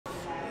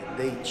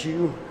Day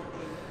 2.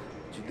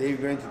 Today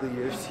we're going to the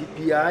UFC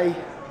PI.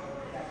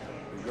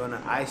 We're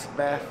gonna ice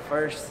bath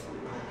first.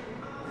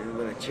 Then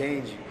we're gonna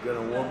change. We're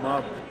gonna warm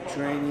up,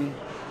 training.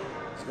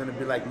 It's gonna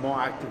be like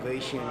more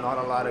activation, not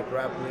a lot of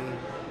grappling.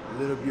 A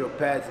little bit of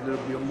pads, a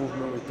little bit of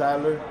movement with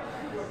Tyler.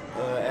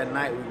 At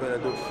night we're gonna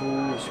do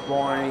full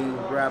sparring,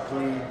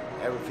 grappling,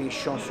 everything.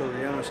 Sean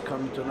Soriano is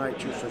coming tonight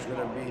too, so it's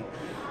gonna be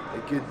a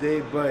good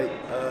day. But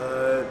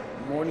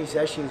morning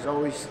session is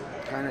always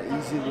kind of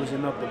easy,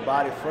 loosening up the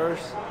body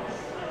first.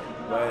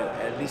 But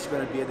at least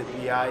gonna be at the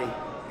PI,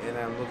 and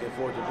I'm looking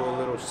forward to do a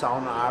little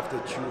sauna after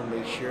too,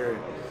 make sure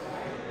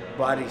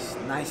body's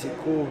nice and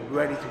cool,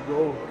 ready to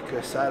go.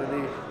 Because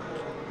Saturday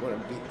I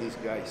wanna beat these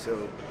guys,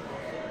 so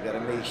gotta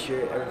make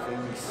sure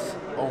everything's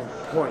on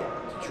point.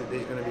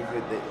 Today's gonna be a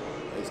good day.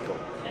 Let's go.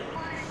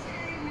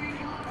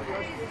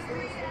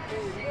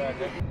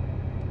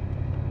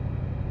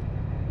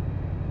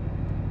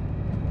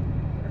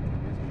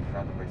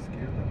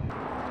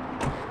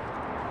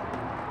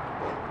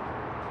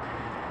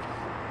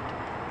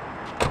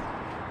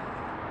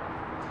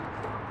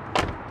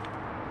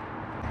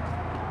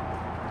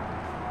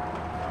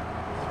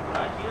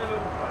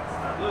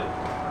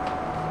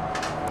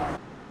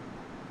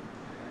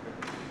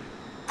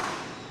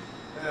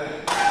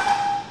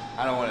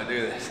 I don't want to do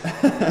this.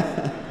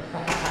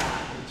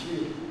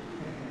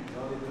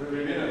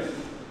 3 minutes.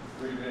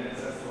 3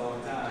 minutes, that's a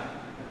long time.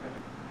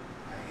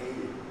 I hate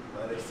it,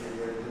 but I still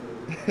gotta do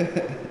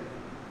it.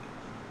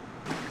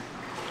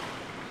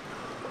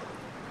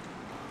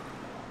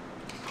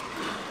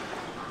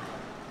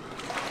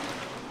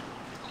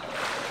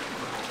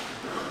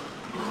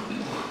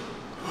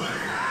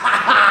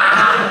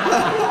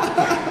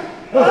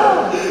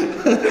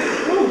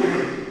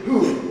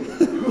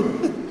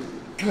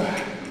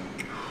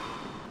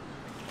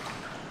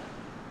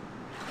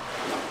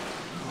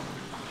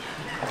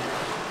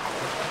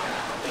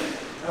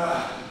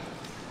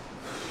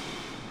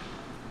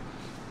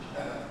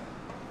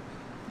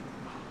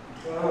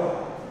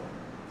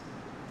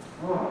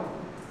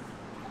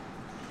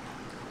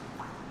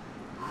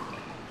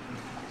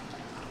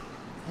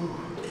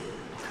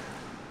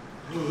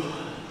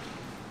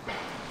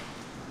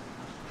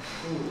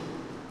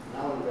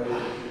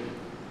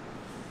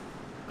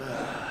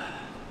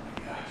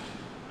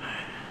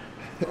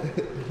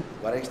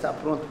 Agora a gente está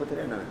pronto para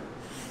treinar.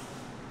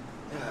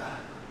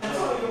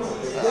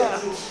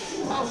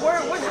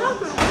 What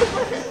happened?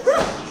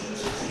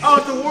 Oh,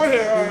 it's the war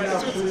hair. All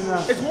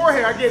right. It's war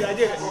hair. I get it.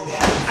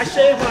 I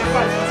shave when I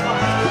fight. It's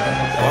fine.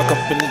 Walk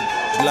up in the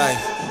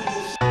life.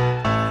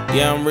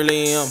 Yeah, I'm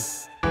really him.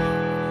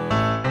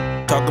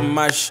 Talking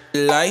my shit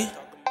like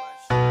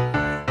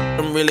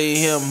I'm really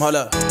him. Hold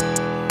up.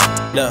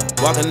 Look,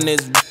 walking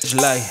this bitch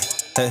like,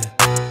 hey.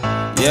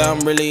 Yeah, I'm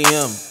really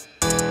him.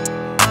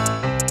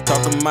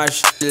 Talking my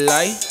shit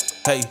like,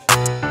 hey.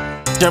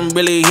 I'm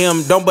really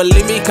him. Don't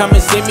believe me? Come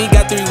and see me.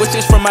 Got 3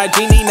 wishes from my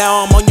genie.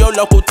 Now I'm on your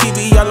local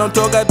TV. Y'all on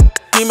tour. Got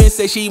demons.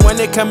 Say she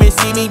wanna come and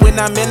see me when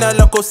I'm in a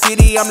local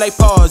city. I'm like,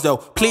 pause though.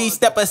 Please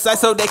step aside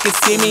so they can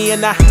see me.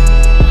 And I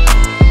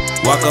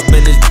walk up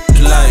in this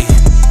like,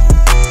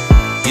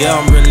 yeah,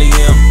 I'm really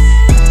him.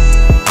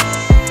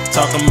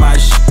 Talking my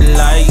shit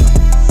like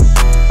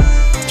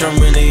I'm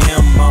really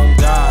him. On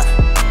God.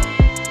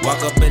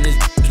 Walk up in this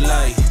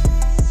like,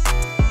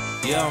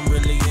 yeah, I'm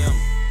really him.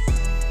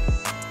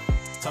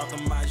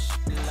 Talking my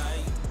shit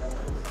like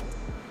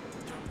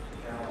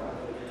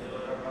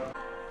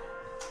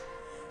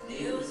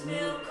Deus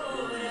meu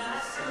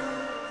coração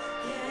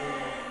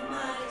quer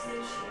mais de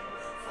ti,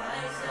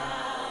 faz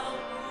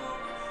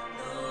algo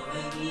novo em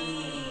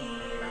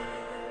mim,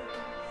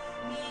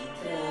 me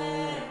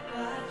entrega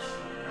a ti,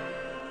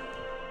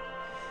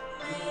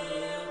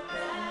 meu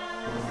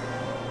prazer.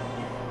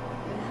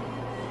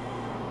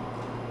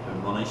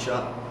 Money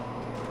shot.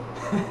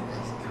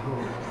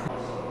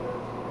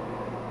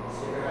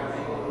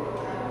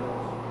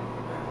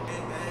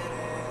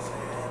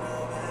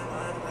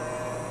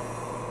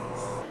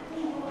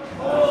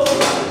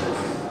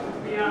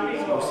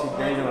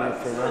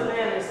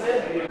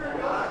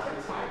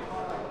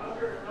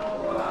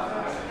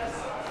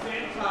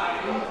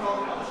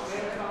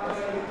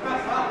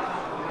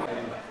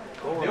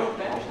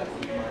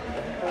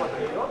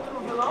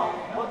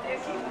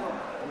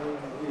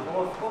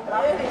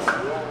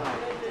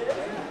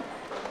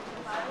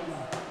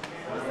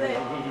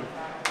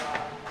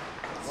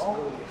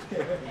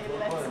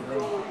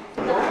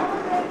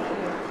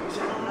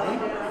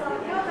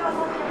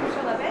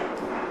 Funciona bem?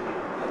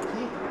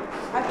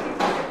 Aqui,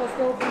 depois que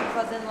eu vi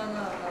fazendo lá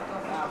na tua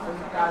casa. Foi em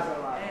casa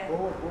lá. É.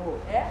 Boa.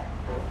 É?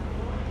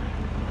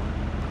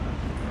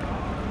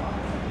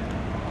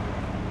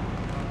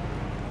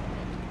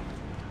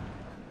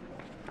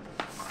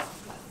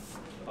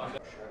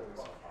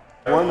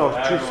 One or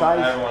two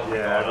sizes?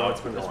 Yeah,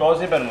 it's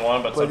mostly been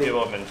one, but some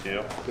people have been 2.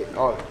 Okay.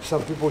 Oh,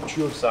 some people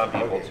choose. Some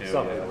people Okay. too.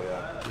 Some people,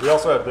 yeah. We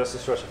also have this to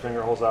stretch the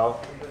finger holes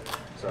out.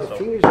 The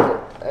fingers are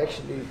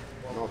actually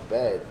not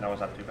bad. No, it's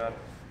not too bad.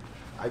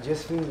 I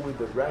just think with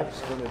the reps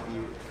it's gonna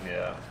be.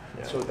 Yeah.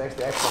 So that's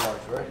the extra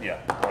large, right?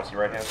 Yeah. You want to see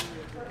right hand?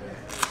 Yeah.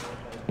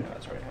 Yeah,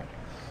 that's right hand.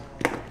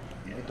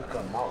 You need to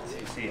come out.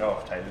 See how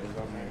tight it is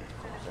on there?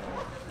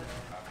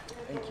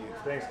 Thank you.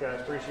 Thanks, guys.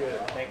 Appreciate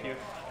it. Thank you.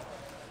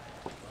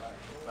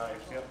 Nice.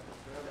 Yep.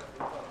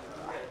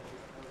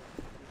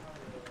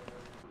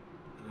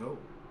 Hello?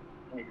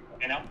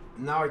 You know?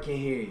 Now I can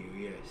hear you,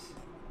 yes.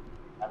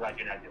 All right,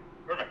 you're not good.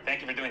 Perfect.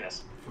 Thank you for doing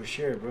this. For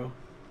sure, bro.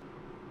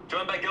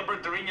 Joined by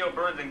Gilbert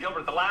Burns. And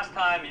Gilbert, the last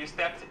time you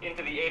stepped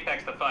into the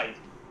Apex to fight,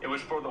 it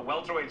was for the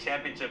welterweight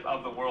championship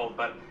of the world.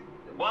 But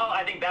while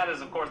I think that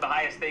is, of course, the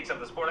highest stakes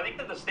of the sport, I think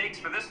that the stakes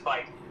for this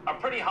fight are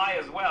pretty high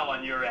as well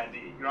on your end.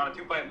 You're on a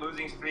 2-fight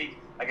losing streak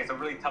against a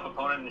really tough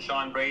opponent in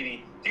Sean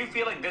Brady. Do you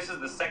feel like this is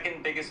the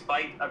second biggest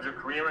fight of your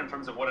career in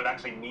terms of what it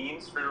actually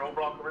means for your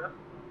overall career?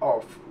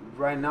 Oh,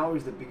 right now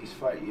is the biggest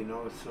fight, you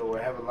know. So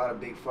I have a lot of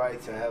big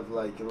fights. I have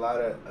like a lot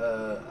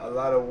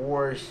of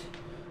wars,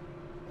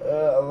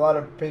 a lot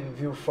of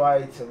pay-per-view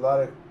fights,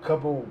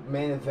 couple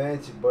main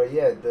events. But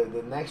yeah,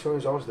 the next one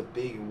is always the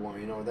big one.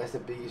 You know, that's the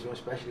biggest one,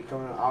 especially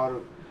coming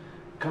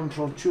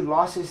from 2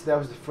 losses. That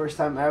was the first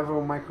time ever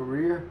in my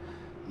career.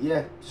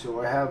 Yeah,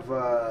 so I have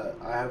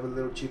a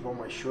little chip on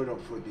my shoulder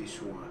for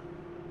this one.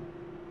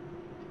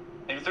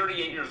 And you're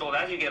 38 years old.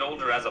 As you get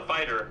older as a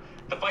fighter,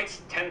 the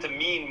fights tend to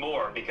mean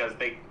more because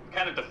they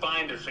kind of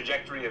define the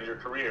trajectory of your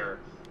career.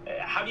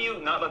 How do you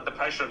not let the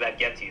pressure of that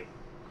get to you?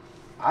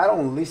 I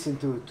don't listen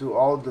to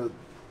all the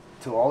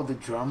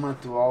drama,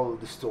 to all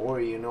the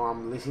story. You know,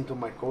 I'm listening to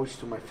my coach,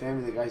 to my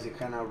family, the guys that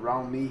kind of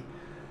around me,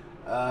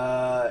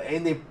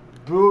 and they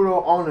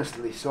brutal,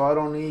 honestly. So I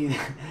don't need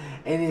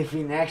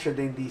anything extra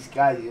than these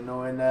guys. You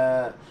know,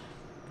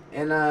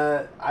 and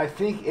I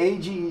think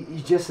age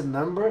is just a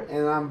number,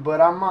 and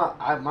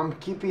I'm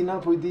keeping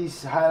up with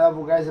these high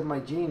level guys at my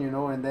gym, you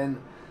know, and then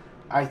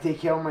I take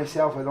care of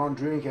myself. I don't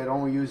drink, I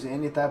don't use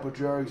any type of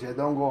drugs, I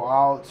don't go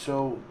out,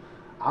 so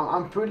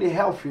I'm pretty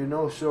healthy, you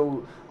know.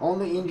 So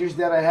only injuries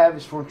that I have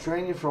is from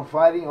training, from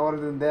fighting. Other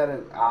than that,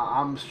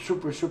 I'm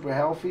super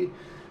healthy.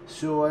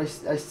 So I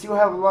still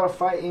have a lot of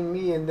fight in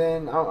me, and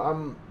then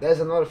that's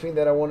another thing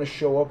that I want to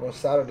show up on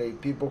Saturday.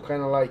 People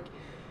kind of like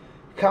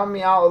count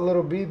me out a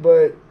little bit,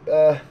 but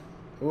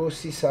we'll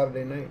see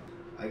Saturday night.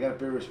 I gotta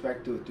pay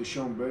respect to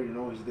Sean Brady. You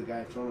know, he's the guy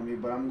in front of me,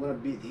 but I'm gonna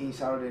beat him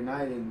Saturday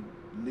night. And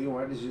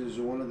Leon Edwards is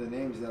one of the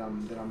names that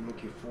I'm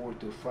looking forward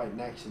to fight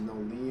next. You know,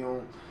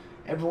 Leon,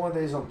 everyone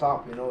that is on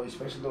top. You know,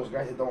 especially those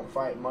guys that don't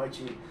fight much.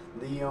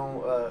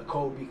 Leon,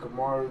 Kobe,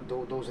 Kamaru.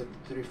 Those are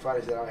the 3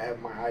 fighters that I have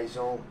my eyes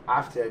on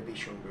after I beat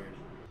Sean Brady.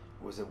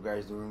 What's up,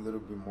 guys? Doing a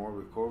little bit more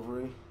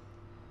recovery.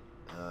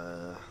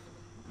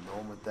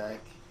 Normal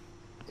attack.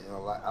 You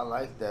know, I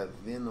like that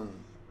Venom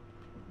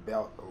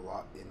belt a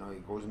lot. You know,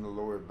 it goes in the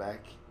lower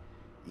back.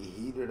 You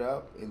heat it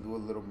up and do a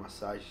little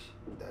massage.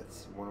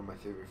 That's one of my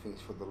favorite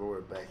things for the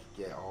lower back.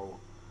 Get all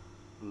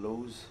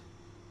loose.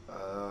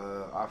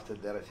 After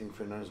that, I think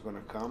Fernando's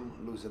gonna come,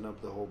 loosen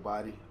up the whole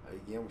body.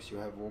 Again, we still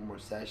have one more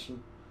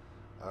session.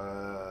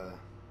 We're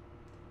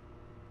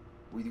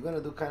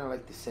gonna do kind of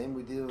like the same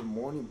we did in the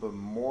morning, but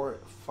more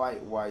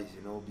fight-wise,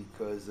 you know,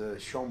 because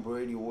Sean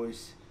Brady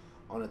was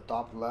on a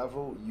top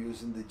level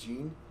using the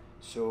gym,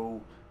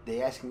 so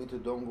they asked me to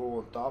don't go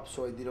on top,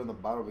 so I did on the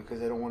bottom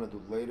because I don't want to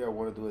do later. I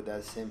want to do it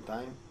at the same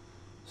time,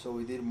 so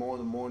we did more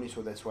in the morning.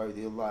 So that's why we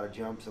did a lot of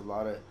jumps, a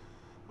lot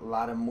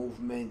of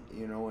movement,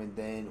 you know, and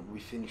then we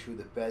finished with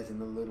the pads and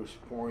a little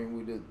sparring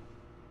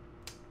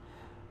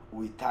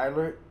with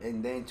Tyler.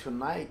 And then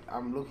tonight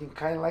I'm looking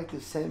kind of like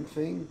the same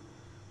thing.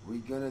 We're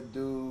gonna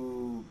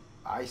do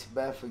ice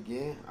bath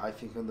again, I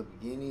think, in the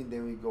beginning,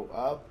 then we go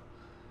up.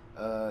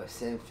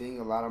 Same thing,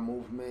 a lot of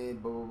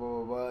movement, blah, blah,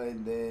 blah, blah,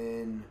 and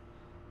then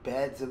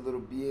pads a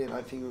little bit, and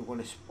I think we're going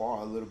to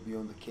spar a little bit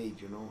on the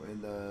cage, you know,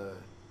 and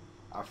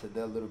after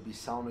that, a little bit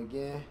sound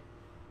again,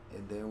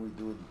 and then we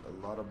do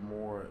a lot of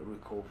more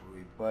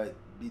recovery. But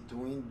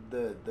between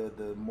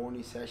the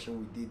morning session,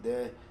 we did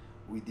that,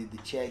 we did the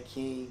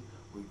check-in,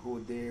 we go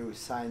there, we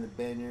sign the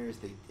banners,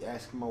 they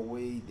ask my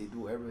weight, they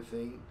do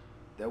everything.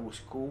 That was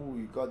cool.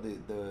 We got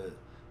the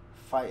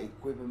fight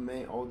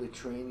equipment, all the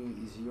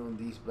training is here on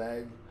this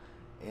bag.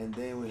 And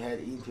then we had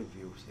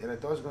interviews, and I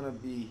thought it was gonna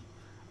be,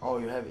 oh,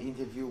 you have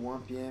interview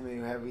 1 p.m. and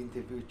you have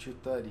interview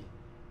 2:30,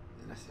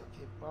 and I said,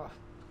 okay, wow,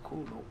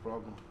 cool, no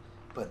problem.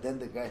 But then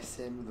the guy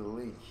sent me the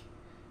link.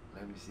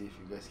 Let me see if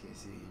you guys can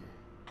see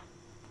here.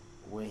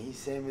 When he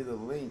sent me the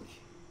link,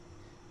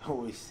 there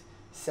was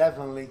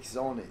 7 links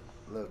on it.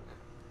 Look,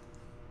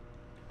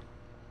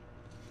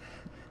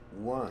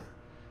 1,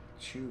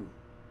 2,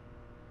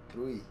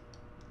 3,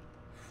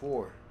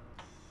 4,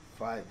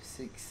 5,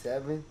 6,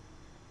 7.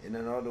 And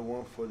another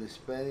one for the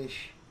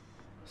Spanish.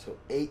 So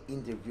 8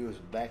 interviews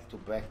back to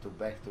back to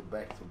back to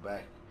back to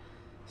back.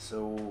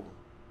 So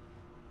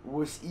it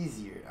was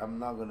easier, I'm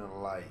not gonna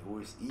lie, it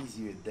was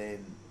easier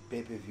than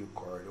pay-per-view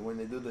card. And when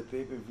they do the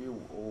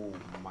pay-per-view, oh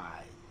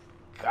my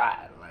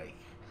god, like,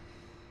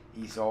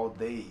 it's all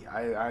day.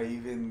 I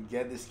even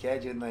get the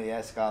schedule and I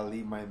ask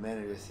Ali, my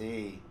manager, say,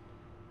 hey,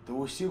 do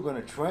we still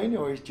gonna train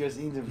or it's just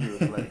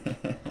interviews? Like,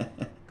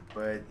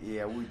 But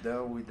yeah, we're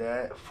done with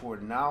that for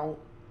now.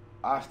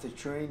 After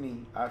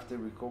training, after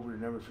recovery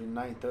and everything,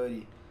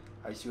 9:30,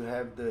 I still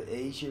have the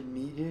Asian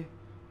media.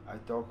 I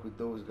talk with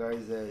those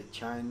guys at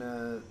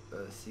China,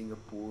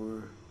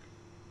 Singapore,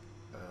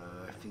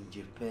 I think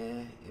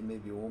Japan, and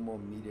maybe one more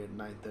media at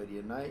 9:30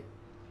 at night,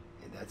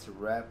 and that's a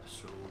wrap.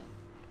 So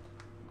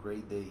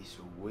great day.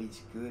 So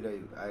weight's good.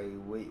 I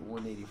weighed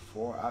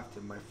 184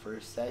 after my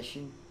first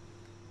session,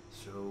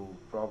 so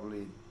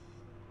probably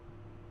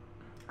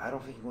I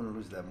don't think I'm gonna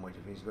lose that much.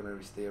 I think it's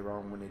gonna stay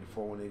around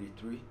 184,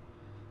 183.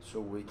 So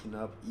waking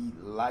up,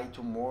 eat light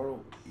tomorrow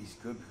is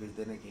good because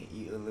then I can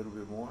eat a little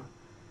bit more.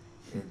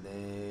 And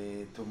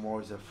then tomorrow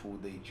is a full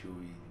day too.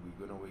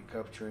 We're gonna wake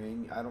up,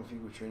 train. I don't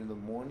think we train in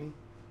the morning.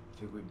 I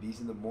think we're busy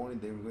in the morning.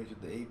 Then we're going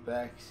to the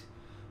Apex.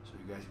 So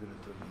you guys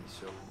gonna tell me.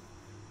 So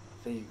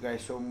thank you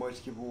guys so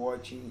much. Keep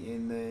watching,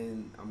 and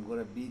then I'm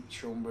gonna beat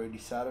Sean Brady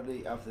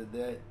Saturday. After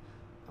that,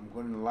 I'm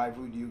going live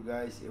with you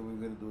guys, and we're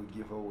gonna do a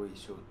giveaway.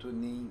 So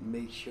tune in.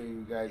 Make sure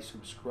you guys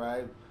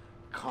subscribe,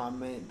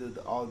 comment, do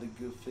all the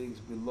good things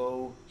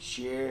below.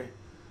 Share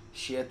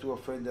to a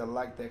friend that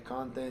like that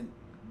content.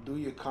 Do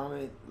your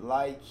comment,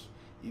 like.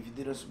 If you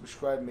didn't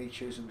subscribe, make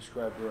sure you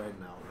subscribe right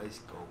now. Let's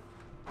go.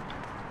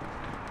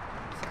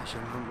 Sasha,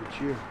 number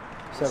two.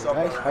 What's up,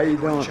 guys? How you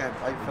doing? Champ.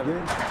 How you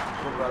feeling? Good?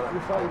 Good, brother. You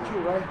fight too,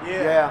 right?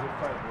 Yeah.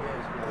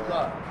 Good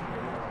luck.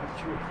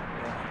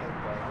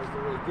 Was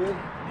the weight good?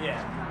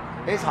 Yeah.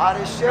 It's hot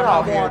as shit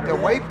out here. The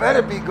weight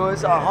better be good.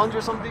 It's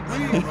 100-some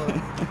degrees.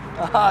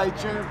 Hi,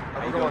 champ.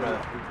 How you doing?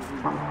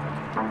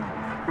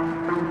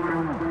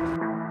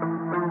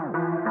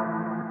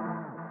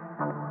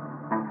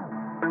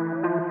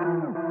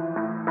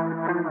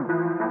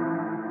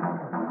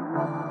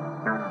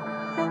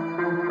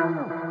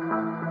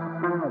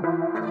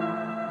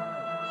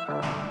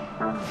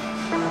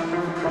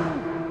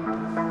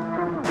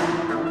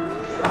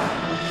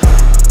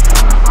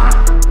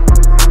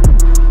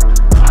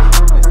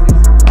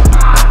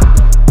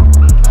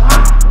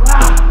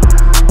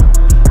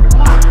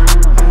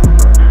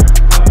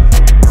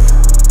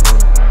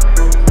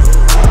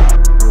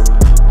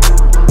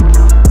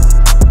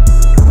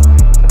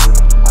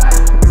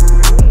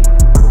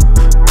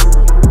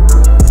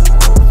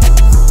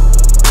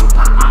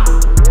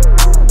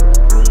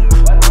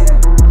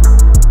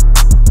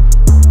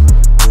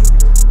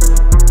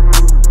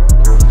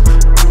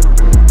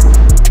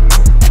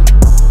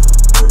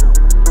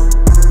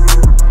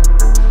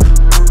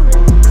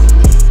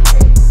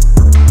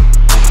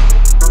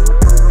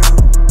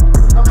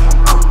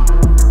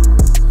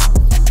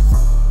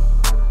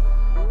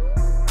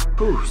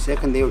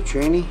 Second day of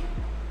training.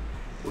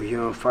 We're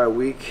here on fight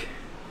week.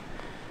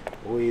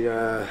 We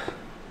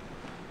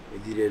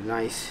did a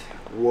nice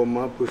warm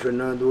up with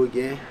Fernando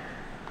again.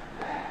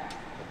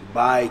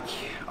 Bike,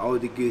 all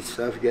the good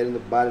stuff, getting the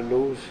body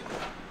loose.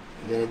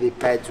 Then they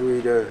patch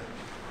with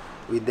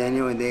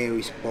Daniel, and then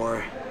we spar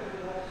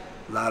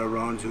a lot of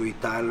rounds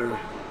with Tyler.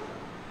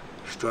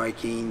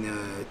 Striking,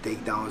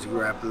 takedowns,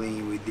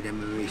 grappling. We did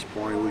MMA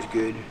sparring, it was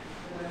good.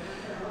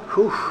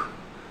 Whew.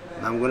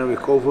 Now I'm gonna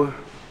recover.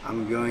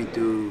 I'm going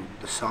to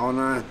the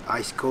sauna,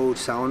 ice cold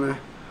sauna.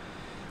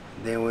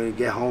 Then when we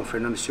get home,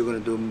 Fernando's still gonna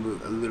do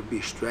a little bit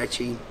of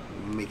stretching,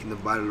 making the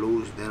body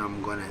loose. Then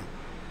I'm gonna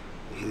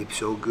sleep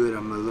so good.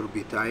 I'm a little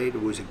bit tired.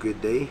 It was a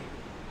good day.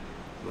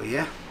 But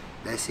yeah,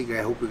 that's it, guys.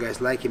 I hope you guys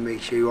like it.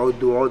 Make sure you all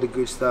do all the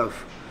good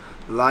stuff.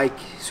 Like,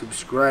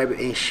 subscribe,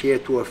 and share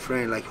to a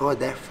friend. Like, oh,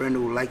 that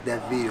friend will like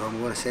that video.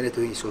 I'm gonna send it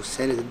to him. So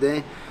send it to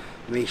them.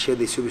 Make sure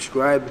they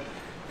subscribe.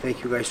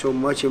 Thank you guys so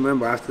much.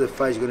 Remember, after the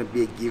fight, it's gonna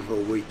be a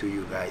giveaway to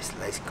you guys.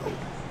 Let's go.